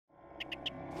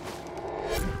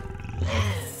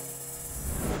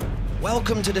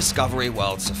Welcome to Discovery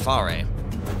World Safari.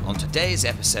 On today's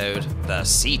episode, the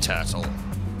sea turtle.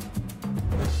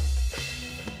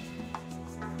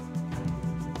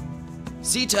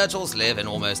 Sea turtles live in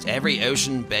almost every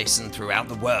ocean basin throughout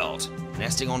the world,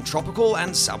 nesting on tropical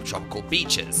and subtropical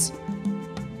beaches.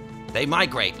 They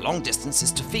migrate long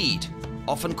distances to feed,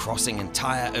 often crossing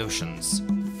entire oceans.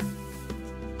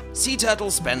 Sea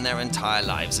turtles spend their entire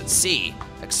lives at sea,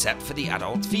 except for the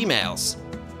adult females.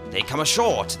 They come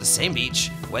ashore to the same beach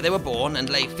where they were born and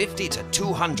lay 50 to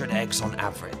 200 eggs on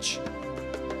average.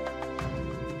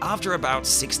 After about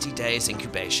 60 days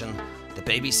incubation, the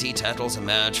baby sea turtles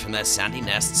emerge from their sandy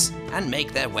nests and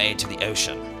make their way to the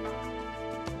ocean.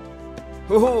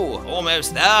 Hoo-hoo,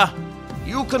 almost there!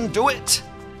 You can do it!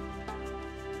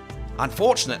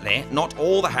 Unfortunately, not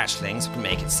all the hatchlings can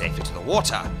make it safely to the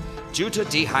water, due to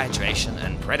dehydration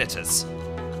and predators.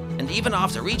 And even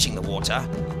after reaching the water,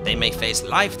 they may face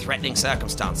life-threatening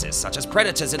circumstances such as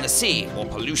predators in the sea or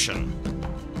pollution.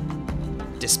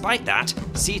 Despite that,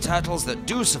 sea turtles that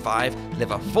do survive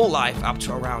live a full life up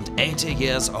to around 80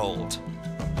 years old.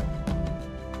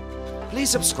 Please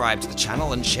subscribe to the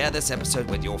channel and share this episode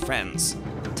with your friends.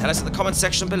 Tell us in the comment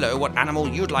section below what animal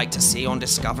you'd like to see on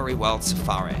Discovery World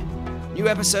Safari. New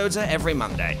episodes are every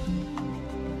Monday.